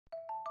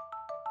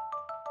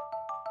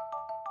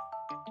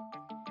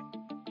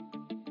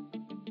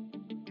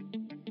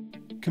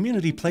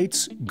Community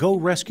Plate's Go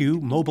Rescue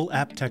mobile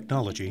app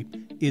technology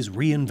is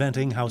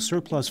reinventing how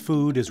surplus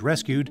food is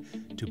rescued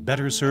to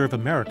better serve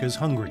America's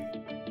hungry.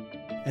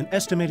 An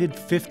estimated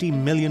 50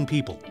 million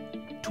people,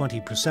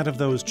 20% of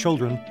those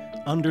children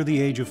under the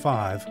age of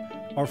 5,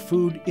 are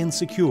food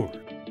insecure.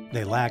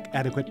 They lack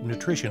adequate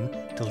nutrition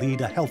to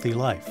lead a healthy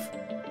life.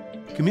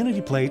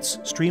 Community Plates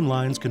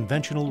streamlines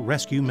conventional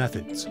rescue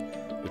methods,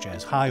 which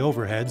has high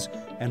overheads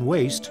and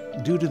waste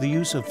due to the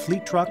use of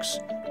fleet trucks,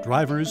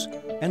 drivers,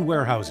 and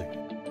warehousing.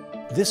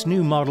 This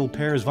new model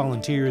pairs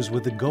volunteers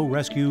with the Go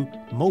Rescue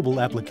mobile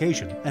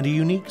application and a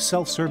unique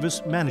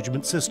self-service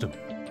management system.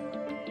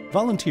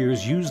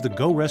 Volunteers use the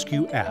Go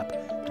Rescue app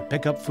to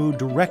pick up food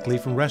directly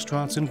from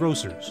restaurants and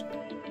grocers,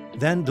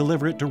 then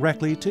deliver it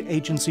directly to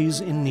agencies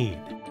in need.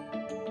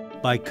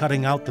 By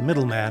cutting out the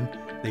middleman,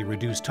 they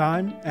reduce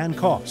time and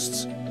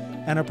costs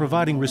and are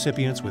providing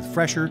recipients with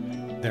fresher,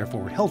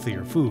 therefore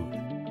healthier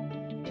food.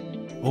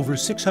 Over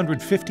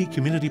 650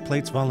 Community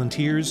Plates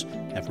volunteers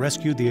have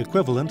rescued the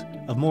equivalent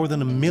of more than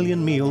 1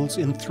 million meals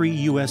in 3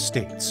 U.S.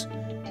 states,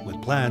 with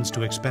plans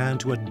to expand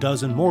to a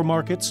dozen more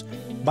markets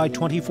by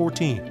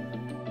 2014.